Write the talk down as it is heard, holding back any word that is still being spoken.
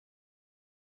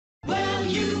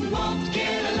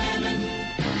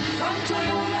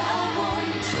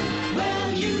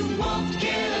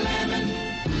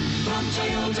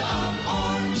Toyota of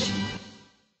Orange.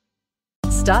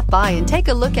 Stop by and take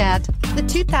a look at the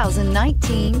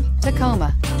 2019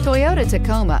 Tacoma. Toyota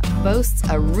Tacoma boasts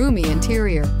a roomy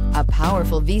interior, a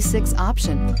powerful V6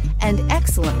 option, and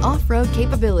excellent off-road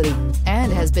capability,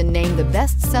 and has been named the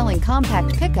best-selling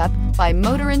compact pickup by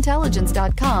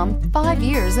MotorIntelligence.com 5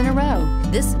 years in a row.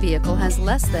 This vehicle has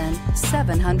less than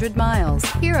 700 miles.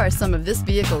 Here are some of this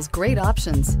vehicle's great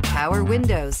options: power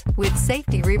windows with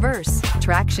safety reverse,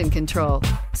 traction control,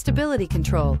 stability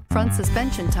control, front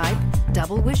suspension type,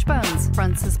 double wishbones,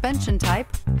 front suspension type,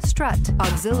 strut,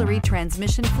 auxiliary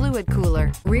transmission fluid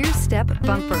cooler, rear step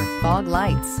bumper, fog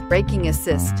lights, braking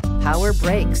assist, power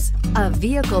brakes. A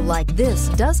vehicle like this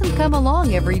doesn't come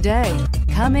along every day.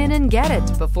 Come in and get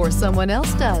it before someone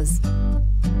else does.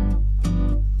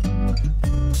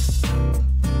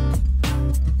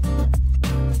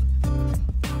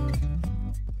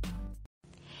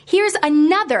 Here's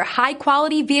another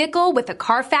high-quality vehicle with a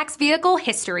Carfax Vehicle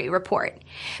History Report.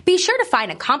 Be sure to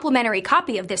find a complimentary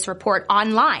copy of this report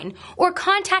online or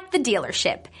contact the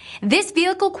dealership. This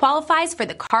vehicle qualifies for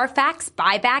the Carfax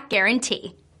Buyback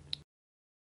Guarantee.